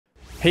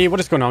Hey,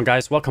 what is going on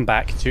guys? Welcome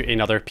back to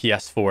another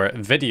PS4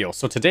 video.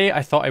 So today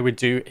I thought I would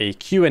do a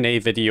Q&A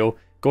video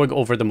going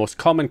over the most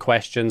common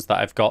questions that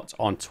I've got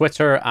on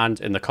Twitter and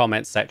in the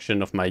comments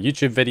section of my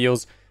YouTube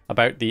videos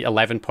about the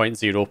 11.0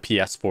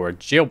 PS4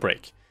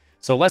 jailbreak.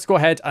 So let's go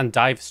ahead and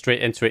dive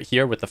straight into it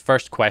here with the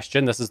first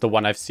question. This is the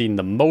one I've seen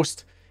the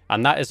most,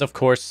 and that is of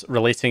course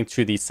relating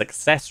to the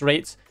success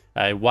rate.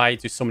 Why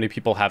do so many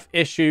people have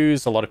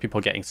issues? A lot of people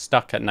getting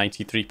stuck at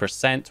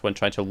 93% when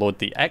trying to load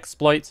the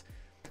exploit.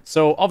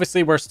 So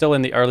obviously we're still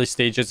in the early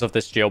stages of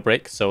this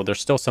jailbreak, so there's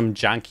still some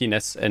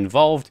jankiness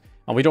involved,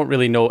 and we don't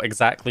really know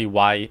exactly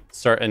why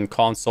certain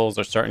consoles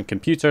or certain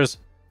computers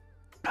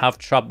have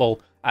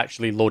trouble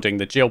actually loading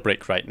the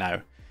jailbreak right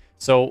now.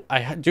 So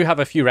I do have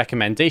a few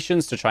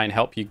recommendations to try and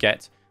help you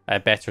get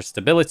better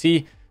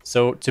stability.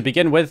 So to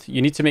begin with,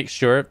 you need to make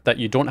sure that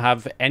you don't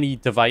have any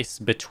device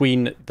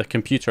between the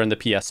computer and the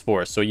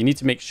PS4. So you need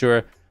to make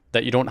sure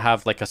that you don't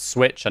have like a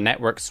switch, a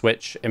network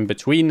switch in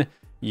between.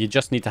 You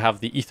just need to have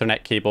the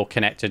Ethernet cable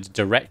connected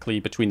directly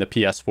between the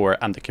PS4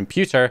 and the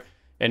computer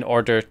in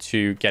order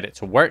to get it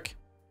to work.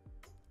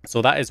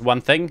 So that is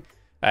one thing.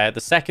 The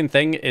second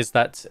thing is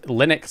that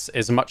Linux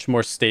is much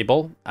more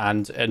stable,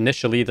 and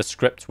initially the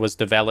script was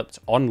developed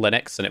on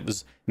Linux and it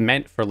was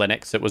meant for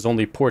Linux. It was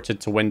only ported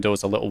to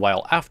Windows a little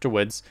while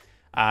afterwards,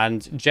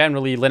 and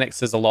generally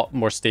Linux is a lot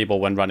more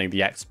stable when running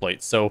the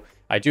exploit. So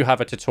I do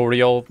have a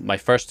tutorial. My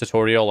first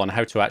tutorial on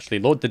how to actually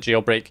load the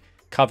jailbreak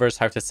covers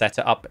how to set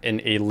it up in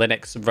a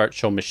Linux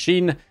virtual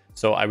machine.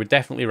 So I would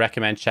definitely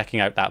recommend checking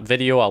out that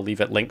video. I'll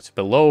leave it linked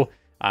below.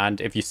 And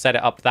if you set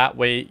it up that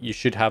way, you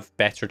should have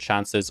better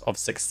chances of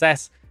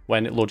success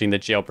when loading the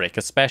jailbreak,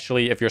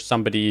 especially if you're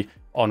somebody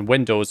on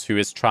Windows who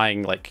is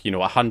trying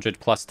 100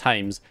 plus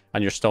times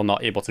and you're still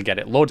not able to get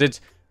it loaded.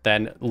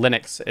 Then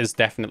Linux is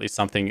definitely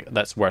something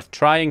that's worth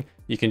trying.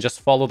 You can just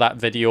follow that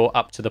video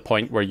up to the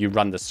point where you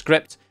run the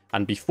script.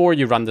 And before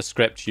you run the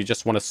script, you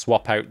just want to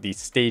swap out the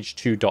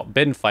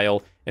stage2.bin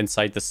file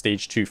inside the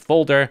stage2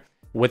 folder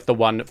with the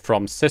one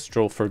from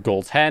Sistro for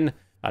Gold Hen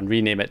and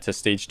rename it to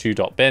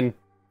stage2.bin.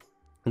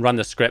 Run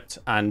the script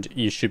and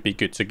you should be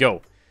good to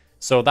go.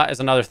 So that is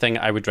another thing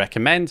I would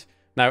recommend.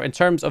 Now, in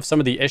terms of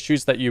some of the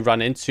issues that you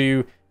run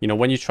into,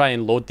 when you try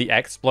and load the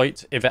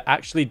exploit, if it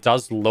actually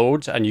does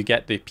load and you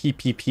get the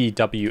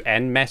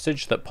PPPWN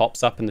message that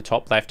pops up in the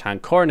top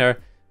left-hand corner,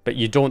 but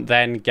you don't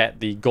then get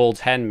the Gold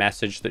Hen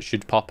message that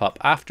should pop up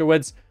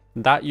afterwards,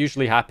 that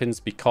usually happens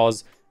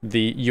because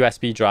the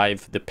USB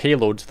drive, the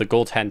payload, the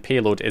Gold Hen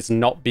payload is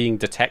not being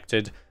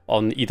detected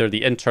on either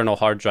the internal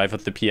hard drive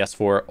of the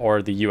PS4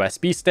 or the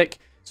USB stick.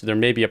 So there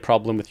may be a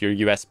problem with your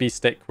USB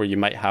stick where you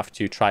might have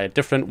to try a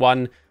different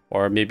one,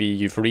 or maybe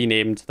you've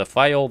renamed the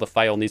file. The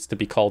file needs to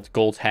be called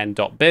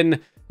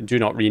goldhen.bin. Do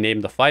not rename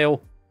the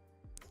file.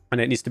 And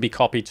it needs to be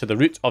copied to the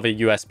root of a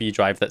USB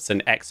drive that's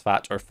in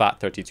exFAT or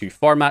FAT32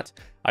 format.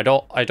 I'd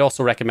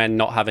also recommend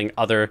not having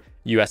other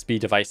USB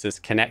devices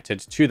connected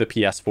to the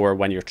PS4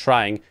 when you're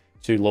trying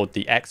to load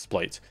the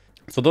exploit.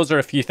 So those are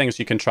a few things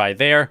you can try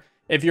there.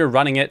 If you're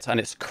running it and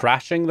it's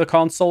crashing the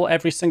console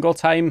every single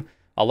time,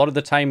 a lot of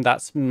the time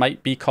that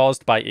might be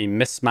caused by a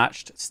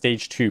mismatched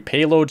stage 2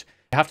 payload.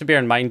 You have to bear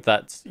in mind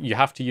that you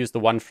have to use the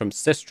one from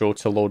Sistro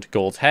to load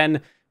Gold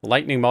Hen.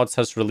 Lightning Mods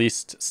has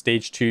released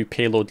stage 2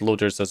 payload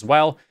loaders as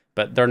well,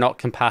 but they're not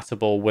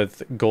compatible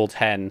with Gold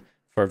Hen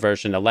for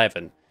version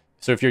 11.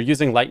 So if you're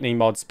using Lightning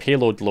Mod's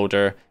payload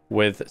loader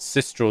with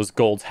Sistro's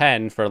Gold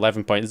Hen for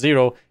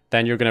 11.0,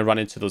 then you're going to run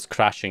into those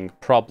crashing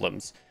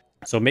problems.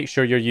 So make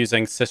sure you're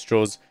using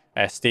Sistro's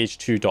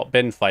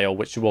stage2.bin file,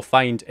 which you will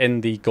find in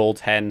the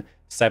Gold Hen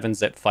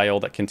 7-zip file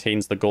that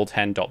contains the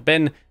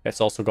goldhen.bin. It's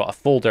also got a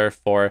folder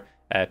for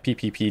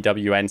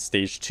PPPWN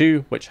stage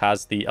 2, which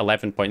has the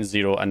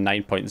 11.0 and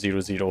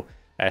 9.00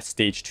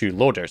 stage 2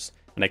 loaders.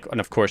 And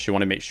of course, you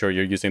want to make sure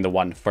you're using the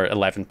one for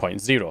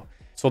 11.0.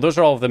 So those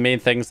are all of the main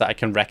things that I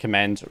can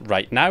recommend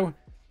right now.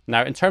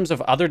 Now, in terms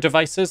of other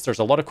devices, there's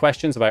a lot of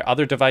questions about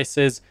other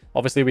devices.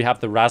 Obviously, we have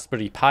the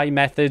Raspberry Pi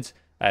method.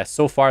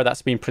 So far,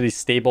 that's been pretty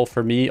stable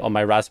for me on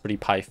my Raspberry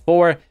Pi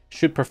 4.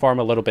 Should perform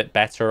a little bit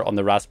better on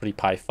the Raspberry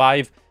Pi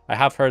 5. I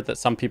have heard that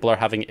some people are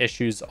having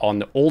issues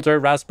on older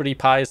Raspberry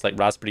Pis, like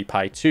Raspberry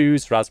Pi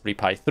 2s, Raspberry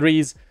Pi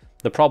 3s.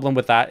 The problem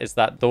with that is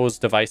that those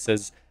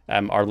devices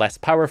are less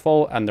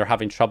powerful and they're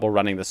having trouble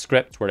running the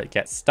script where it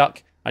gets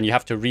stuck, and you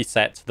have to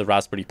reset the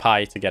Raspberry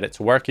Pi to get it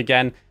to work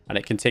again, and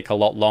it can take a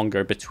lot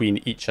longer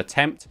between each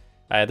attempt.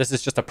 This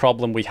is just a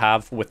problem we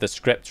have with the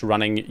script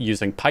running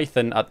using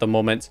Python at the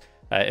moment.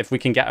 If we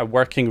can get a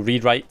working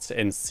rewrite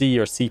in C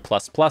or C++,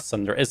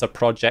 and there is a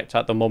project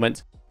at the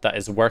moment that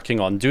is working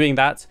on doing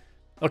that.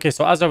 Okay,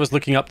 so as I was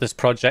looking up this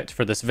project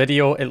for this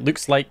video, it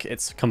looks like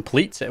it's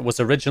complete. It was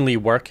originally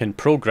work in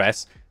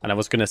progress, and I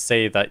was going to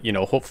say that,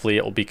 hopefully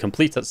it will be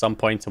complete at some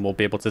point and we'll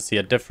be able to see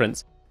a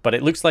difference. But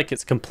it looks like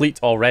it's complete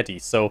already.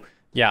 So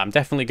yeah, I'm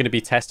definitely going to be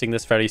testing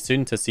this very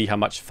soon to see how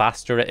much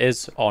faster it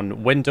is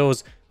on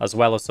Windows, as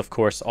well as, of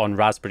course, on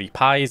Raspberry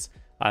Pis.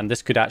 And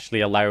this could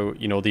actually allow,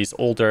 these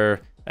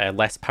older,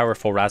 less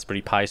powerful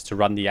Raspberry Pis to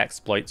run the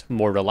exploit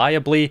more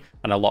reliably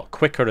and a lot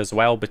quicker as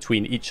well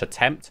between each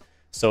attempt.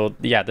 So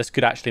yeah, this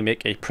could actually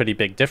make a pretty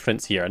big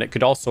difference here. And it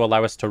could also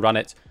allow us to run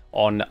it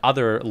on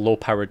other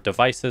low-powered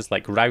devices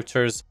like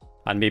routers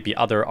and maybe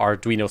other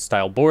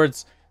Arduino-style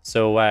boards.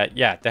 So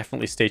yeah,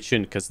 definitely stay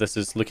tuned because this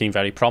is looking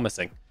very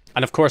promising.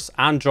 And of course,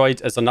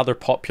 Android is another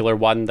popular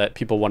one that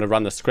people want to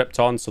run the script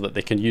on so that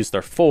they can use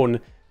their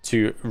phone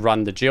to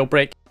run the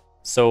jailbreak.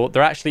 So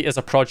there actually is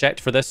a project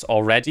for this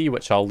already,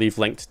 which I'll leave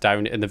linked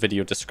down in the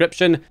video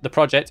description. The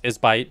project is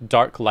by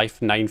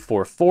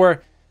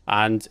DarkLife944,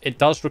 and it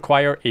does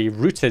require a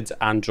rooted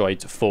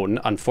Android phone,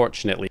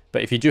 unfortunately.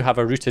 But if you do have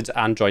a rooted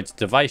Android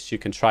device, you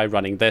can try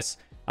running this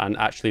and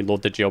actually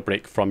load the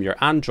jailbreak from your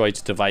Android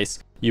device.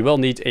 You will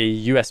need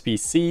a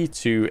USB-C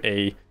to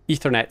a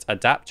Ethernet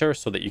adapter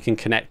so that you can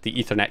connect the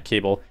Ethernet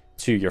cable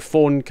to your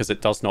phone, because it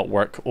does not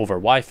work over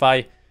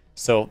Wi-Fi.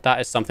 So that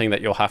is something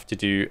that you'll have to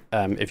do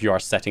if you are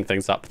setting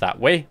things up that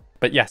way.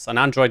 But yes, an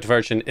Android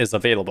version is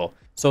available.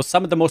 So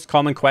some of the most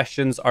common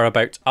questions are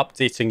about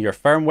updating your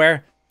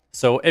firmware.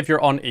 So if you're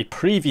on a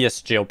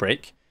previous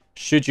jailbreak,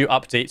 should you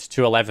update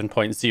to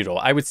 11.0?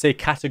 I would say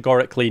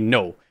categorically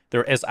no.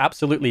 There is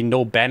absolutely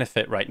no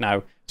benefit right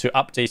now to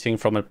updating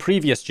from a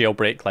previous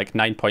jailbreak like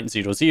 9.00,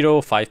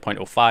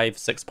 5.05,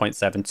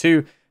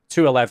 6.72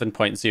 to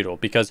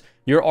 11.0, because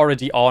you're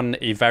already on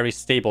a very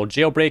stable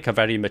jailbreak, a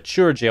very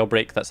mature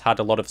jailbreak that's had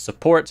a lot of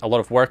support. A lot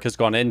of work has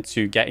gone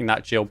into getting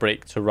that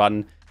jailbreak to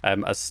run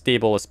as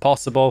stable as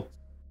possible.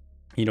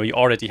 You know, you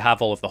already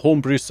have all of the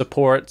homebrew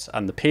support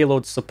and the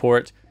payload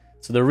support,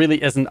 so there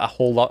really isn't a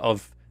whole lot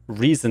of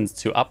reasons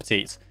to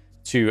update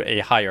to a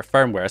higher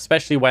firmware,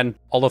 especially when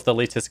all of the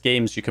latest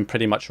games you can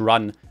pretty much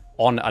run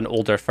on an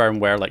older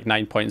firmware like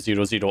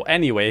 9.00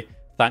 anyway,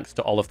 thanks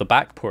to all of the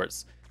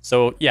backports.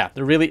 So yeah,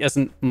 there really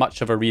isn't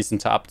much of a reason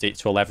to update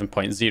to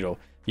 11.0.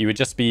 You would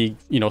just be,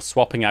 you know,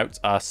 swapping out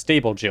a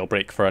stable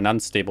jailbreak for an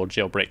unstable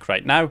jailbreak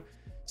right now.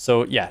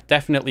 So yeah,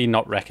 definitely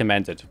not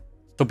recommended.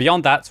 So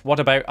beyond that, what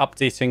about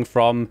updating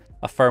from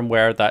a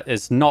firmware that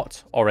is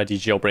not already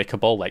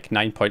jailbreakable, like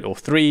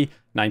 9.03,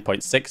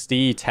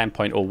 9.60,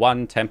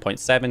 10.01,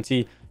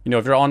 10.70? You know,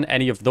 if you're on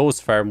any of those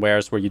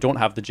firmwares where you don't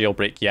have the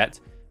jailbreak yet,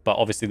 but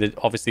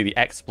obviously the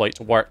exploit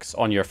works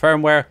on your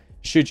firmware,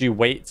 should you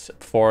wait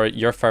for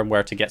your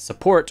firmware to get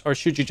support, or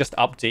should you just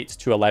update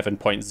to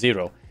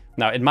 11.0?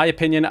 Now, in my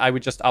opinion, I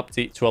would just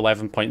update to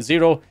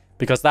 11.0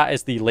 because that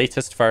is the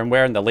latest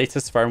firmware, and the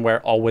latest firmware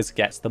always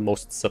gets the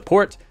most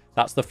support.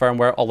 That's the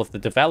firmware all of the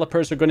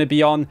developers are going to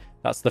be on.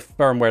 That's the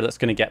firmware that's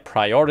going to get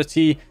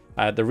priority.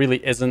 There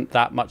really isn't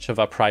that much of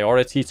a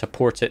priority to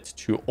port it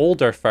to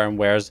older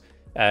firmwares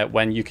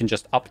when you can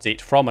just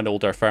update from an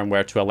older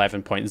firmware to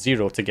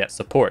 11.0 to get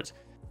support.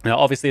 Now,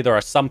 obviously, there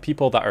are some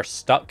people that are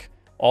stuck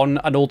on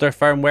an older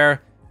firmware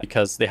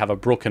because they have a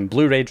broken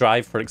Blu-ray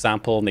drive, for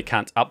example, and they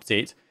can't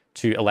update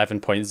to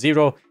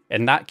 11.0.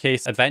 In that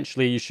case,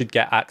 eventually you should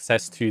get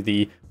access to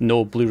the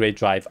No Blu-ray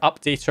Drive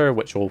Updater,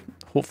 which will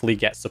hopefully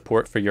get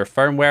support for your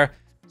firmware.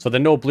 So the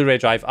No Blu-ray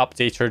Drive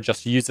Updater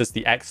just uses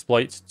the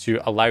exploit to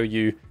allow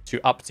you to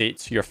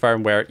update your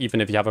firmware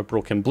even if you have a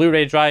broken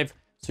Blu-ray drive.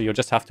 So you'll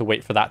just have to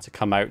wait for that to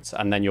come out,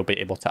 and then you'll be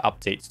able to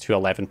update to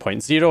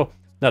 11.0.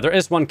 Now, there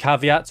is one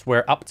caveat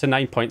where up to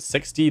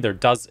 9.60, there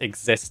does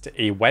exist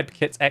a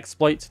WebKit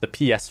exploit, the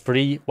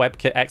PS4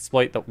 WebKit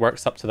exploit that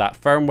works up to that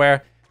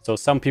firmware. So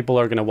some people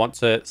are going to want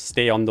to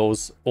stay on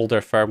those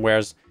older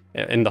firmwares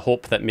in the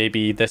hope that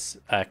maybe this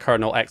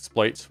kernel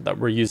exploit that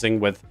we're using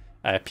with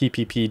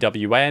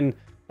PPPWN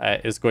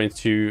is going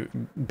to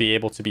be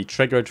able to be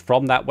triggered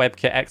from that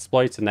WebKit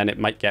exploit, and then it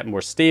might get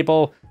more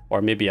stable,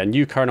 or maybe a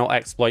new kernel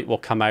exploit will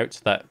come out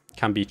that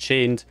can be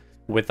chained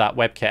with that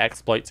WebKit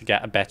exploit to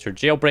get a better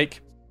jailbreak.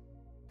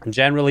 And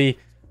generally,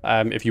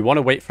 if you want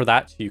to wait for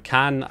that, you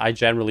can. I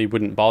generally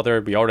wouldn't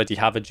bother. We already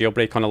have a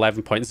jailbreak on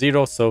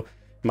 11.0, so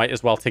might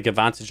as well take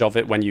advantage of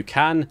it when you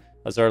can,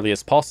 as early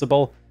as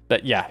possible.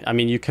 But yeah, I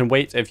mean, you can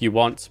wait if you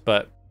want,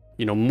 but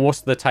you know, most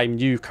of the time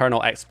new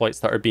kernel exploits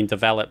that are being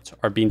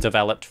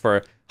developed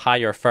for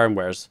higher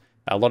firmwares.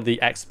 A lot of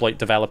the exploit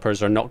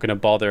developers are not going to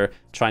bother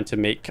trying to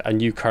make a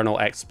new kernel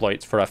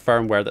exploit for a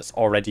firmware that's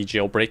already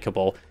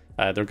jailbreakable.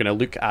 They're going to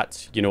look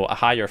at, you know, a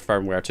higher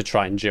firmware to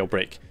try and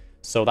jailbreak.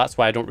 So that's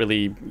why I don't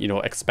really, you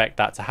know, expect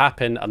that to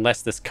happen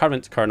unless this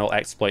current kernel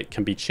exploit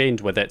can be chained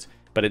with it.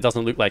 But it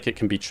doesn't look like it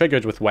can be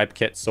triggered with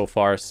WebKit so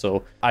far,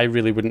 so I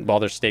really wouldn't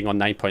bother staying on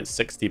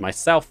 9.60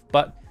 myself.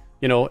 But,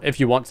 you know, if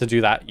you want to do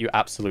that, you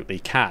absolutely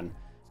can.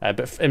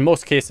 But in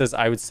most cases,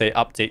 I would say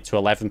update to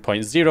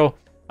 11.0,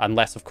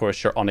 unless, of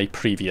course, you're on a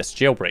previous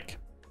jailbreak.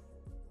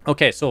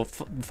 Okay, so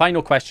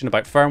final question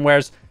about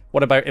firmwares.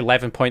 What about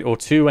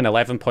 11.02 and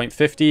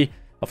 11.50?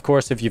 Of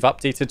course, if you've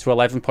updated to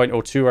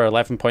 11.02 or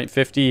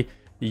 11.50,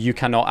 you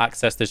cannot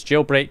access this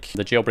jailbreak.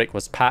 The jailbreak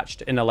was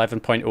patched in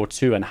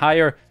 11.02 and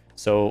higher,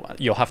 so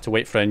you'll have to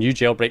wait for a new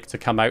jailbreak to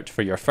come out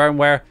for your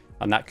firmware,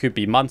 and that could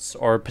be months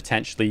or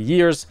potentially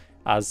years,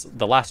 as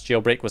the last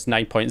jailbreak was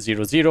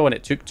 9.00 and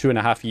it took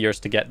 2.5 years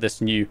to get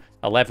this new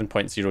 11.0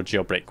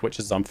 jailbreak, which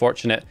is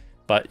unfortunate.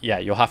 But yeah,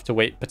 you'll have to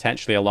wait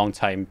potentially a long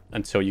time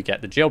until you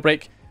get the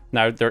jailbreak.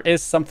 Now, there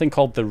is something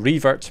called the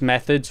revert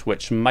method,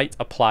 which might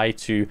apply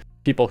to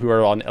people who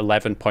are on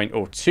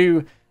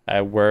 11.02,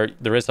 where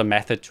there is a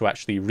method to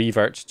actually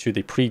revert to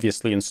the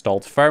previously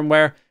installed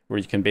firmware, where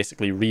you can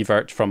basically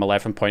revert from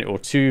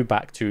 11.02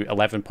 back to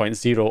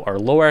 11.0 or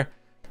lower.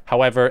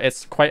 However,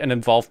 it's quite an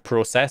involved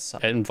process.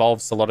 It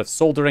involves a lot of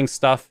soldering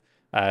stuff,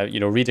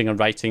 reading and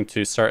writing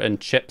to certain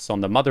chips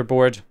on the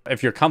motherboard.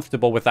 If you're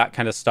comfortable with that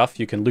kind of stuff,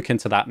 you can look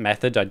into that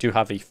method. I do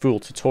have a full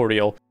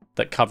tutorial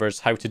that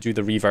covers how to do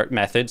the revert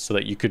method so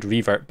that you could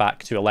revert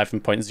back to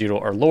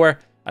 11.0 or lower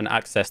and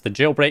access the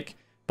jailbreak.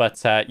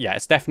 But yeah,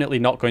 it's definitely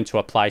not going to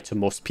apply to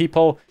most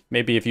people.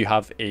 Maybe if you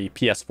have a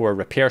PS4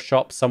 repair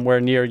shop somewhere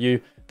near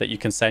you that you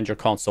can send your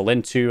console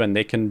into and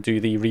they can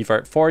do the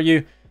revert for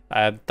you,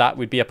 that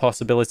would be a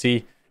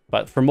possibility.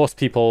 But for most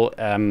people,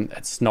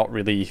 it's not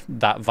really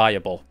that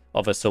viable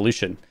of a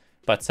solution.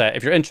 But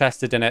if you're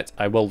interested in it,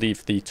 I will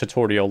leave the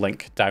tutorial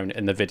link down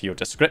in the video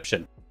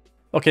description.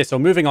 Okay, so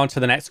moving on to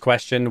the next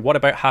question. What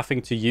about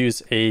having to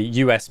use a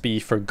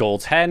USB for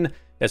Gold 10?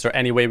 Is there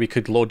any way we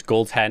could load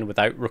Gold 10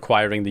 without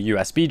requiring the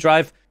USB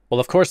drive? Well,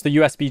 of course, the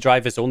USB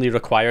drive is only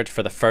required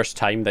for the first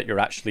time that you're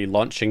actually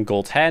launching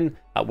Gold 10,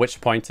 at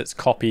which point it's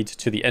copied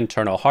to the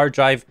internal hard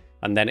drive,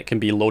 and then it can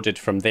be loaded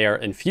from there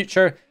in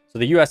future. So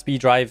the USB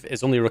drive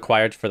is only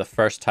required for the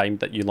first time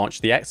that you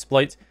launch the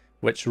exploit,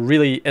 which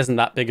really isn't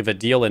that big of a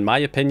deal in my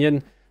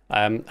opinion.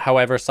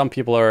 However, some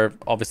people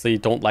obviously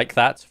don't like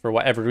that for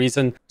whatever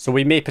reason. So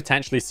we may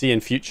potentially see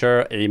in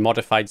future a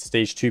modified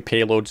stage 2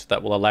 payload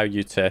that will allow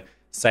you to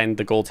send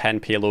the Gold 10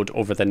 payload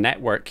over the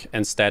network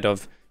instead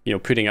of,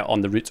 putting it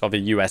on the route of a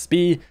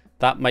USB.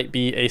 That might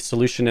be a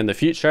solution in the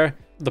future.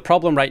 The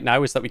problem right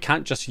now is that we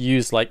can't just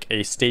use like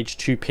a stage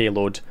 2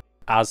 payload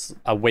as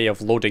a way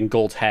of loading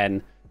Gold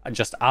 10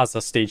 just as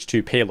a stage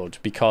 2 payload,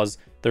 because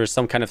there's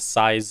some kind of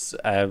size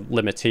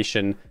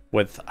limitation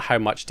with how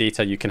much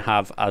data you can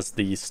have as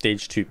the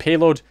stage 2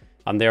 payload,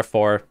 and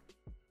therefore,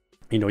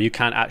 you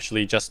can't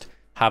actually just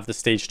have the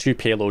stage 2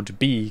 payload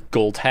be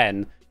Gold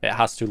 10. It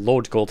has to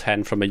load Gold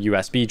 10 from a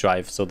USB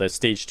drive. So the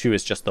stage 2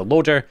 is just the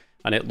loader,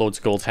 and it loads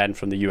Gold 10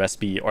 from the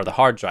USB or the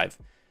hard drive.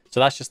 So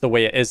that's just the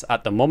way it is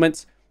at the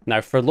moment. Now,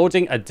 for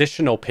loading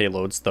additional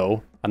payloads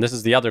though, and this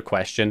is the other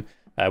question,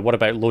 what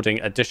about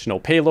loading additional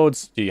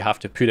payloads? Do you have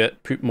to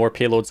put more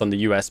payloads on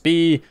the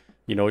USB?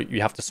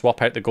 You have to swap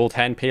out the Gold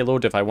 10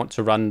 payload. If I want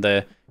to run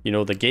the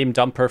game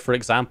dumper, for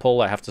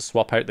example, I have to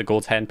swap out the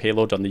Gold 10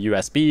 payload on the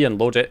USB and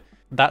load it.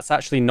 That's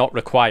actually not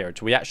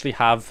required. We actually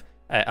have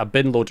a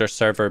bin loader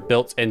server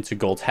built into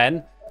Gold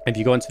 10. If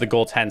you go into the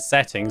Gold 10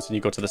 settings and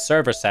you go to the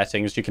server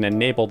settings, you can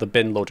enable the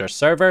bin loader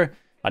server,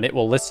 and it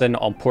will listen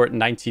on port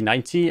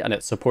 9090, and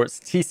it supports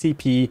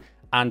TCP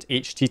and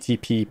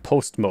HTTP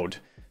post mode.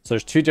 So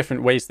there's two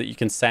different ways that you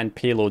can send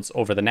payloads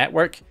over the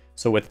network.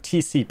 So with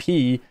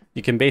TCP,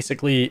 you can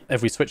basically,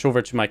 if we switch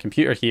over to my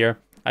computer here,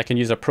 I can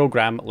use a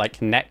program like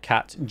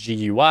Netcat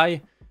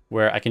GUI,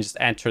 where I can just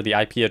enter the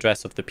IP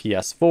address of the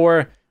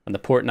PS4 and the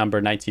port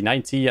number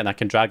 9090, and I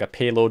can drag a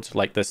payload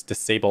like this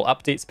disable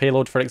updates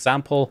payload, for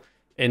example,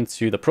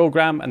 into the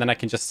program, and then I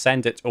can just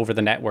send it over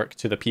the network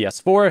to the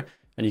PS4.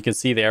 And you can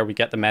see there, we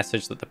get the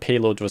message that the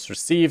payload was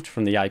received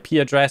from the IP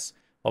address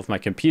of my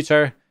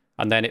computer,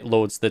 and then it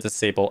loads the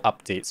disable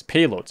updates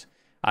payload.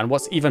 And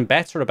what's even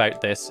better about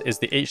this is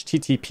the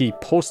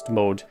HTTP post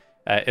mode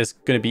is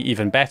going to be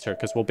even better,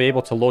 because we'll be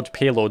able to load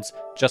payloads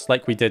just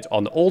like we did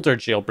on older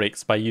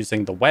jailbreaks by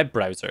using the web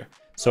browser.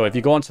 So if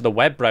you go onto the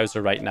web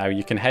browser right now,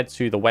 you can head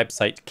to the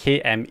website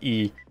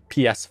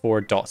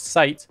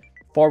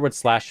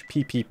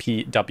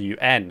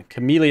kmeps4.site/PPPWN.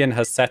 Chameleon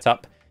has set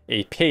up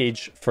a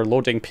page for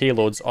loading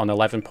payloads on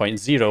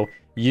 11.0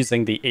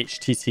 using the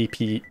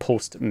HTTP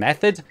post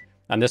method.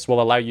 And this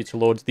will allow you to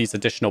load these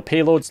additional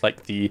payloads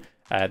like the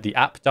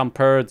app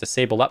dumper,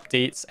 disable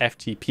updates,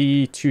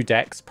 FTP,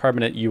 2DEX,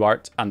 permanent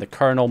UART, and the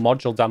kernel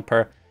module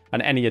dumper.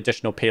 And any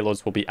additional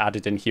payloads will be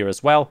added in here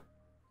as well.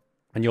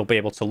 And you'll be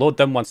able to load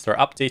them once they're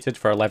updated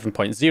for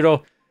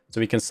 11.0. So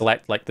we can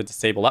select like the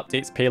disable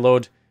updates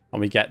payload,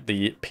 and we get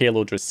the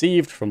payload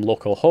received from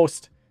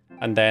localhost,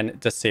 and then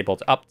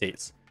disabled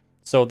updates.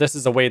 So this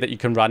is a way that you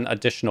can run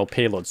additional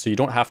payloads. So you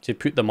don't have to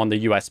put them on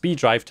the USB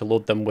drive to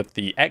load them with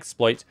the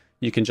exploit.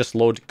 You can just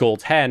load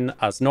Gold 10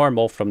 as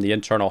normal from the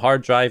internal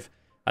hard drive,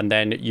 and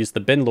then use the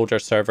bin loader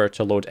server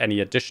to load any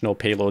additional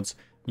payloads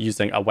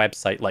using a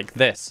website like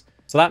this.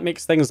 So that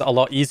makes things a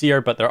lot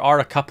easier, but there are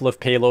a couple of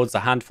payloads, a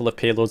handful of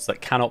payloads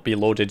that cannot be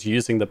loaded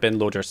using the bin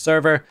loader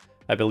server.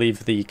 I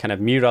believe the kind of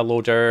Mira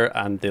loader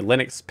and the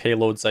Linux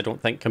payloads I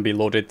don't think can be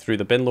loaded through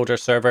the bin loader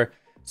server.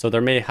 So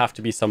there may have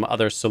to be some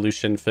other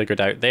solution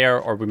figured out there,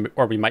 or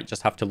we might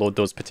just have to load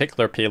those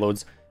particular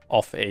payloads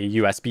off a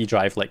USB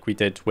drive like we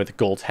did with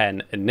Gold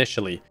 10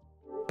 initially.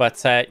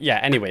 But yeah,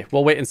 anyway,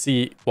 we'll wait and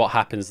see what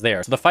happens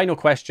there. So the final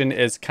question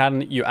is,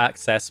 can you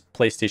access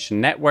PlayStation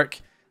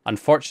Network?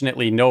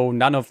 Unfortunately, no,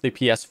 none of the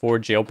PS4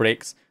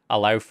 jailbreaks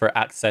allow for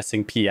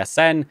accessing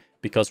PSN,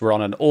 because we're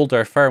on an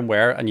older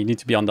firmware and you need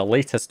to be on the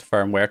latest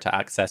firmware to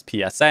access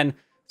PSN.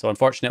 So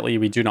unfortunately,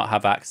 we do not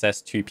have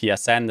access to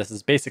PSN. This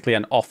is basically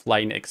an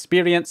offline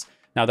experience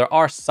Now, there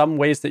are some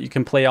ways that you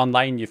can play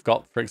online. You've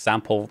got, for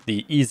example,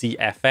 the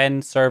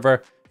EasyFN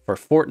server for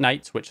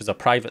Fortnite, which is a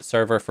private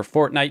server for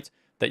Fortnite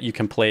that you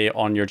can play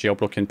on your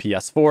jailbroken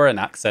PS4 and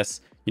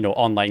access, you know,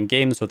 online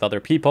games with other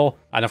people.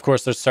 And of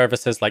course, there's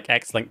services like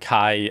Xlink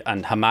Kai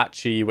and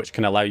Hamachi, which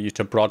can allow you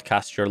to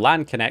broadcast your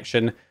LAN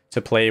connection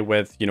to play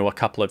with, you know, a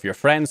couple of your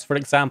friends, for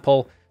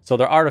example. So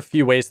there are a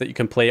few ways that you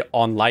can play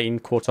online,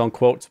 quote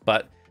unquote,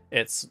 but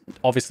it's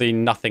obviously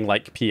nothing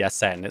like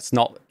PSN. It's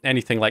not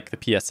anything like the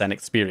PSN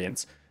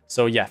experience.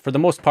 So yeah, for the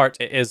most part,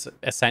 it is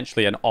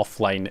essentially an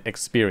offline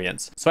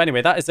experience. So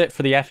anyway, that is it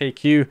for the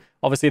FAQ.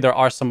 Obviously, there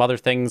are some other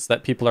things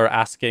that people are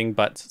asking,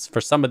 but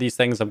for some of these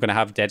things, I'm going to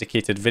have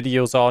dedicated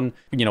videos on.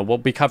 You know, we'll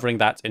be covering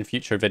that in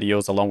future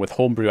videos along with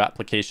homebrew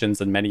applications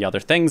and many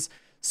other things.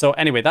 So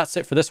anyway, that's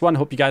it for this one.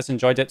 Hope you guys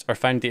enjoyed it or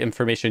found the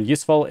information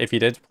useful. If you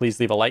did, please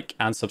leave a like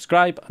and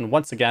subscribe. And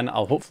once again,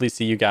 I'll hopefully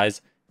see you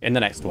guys in the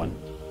next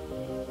one.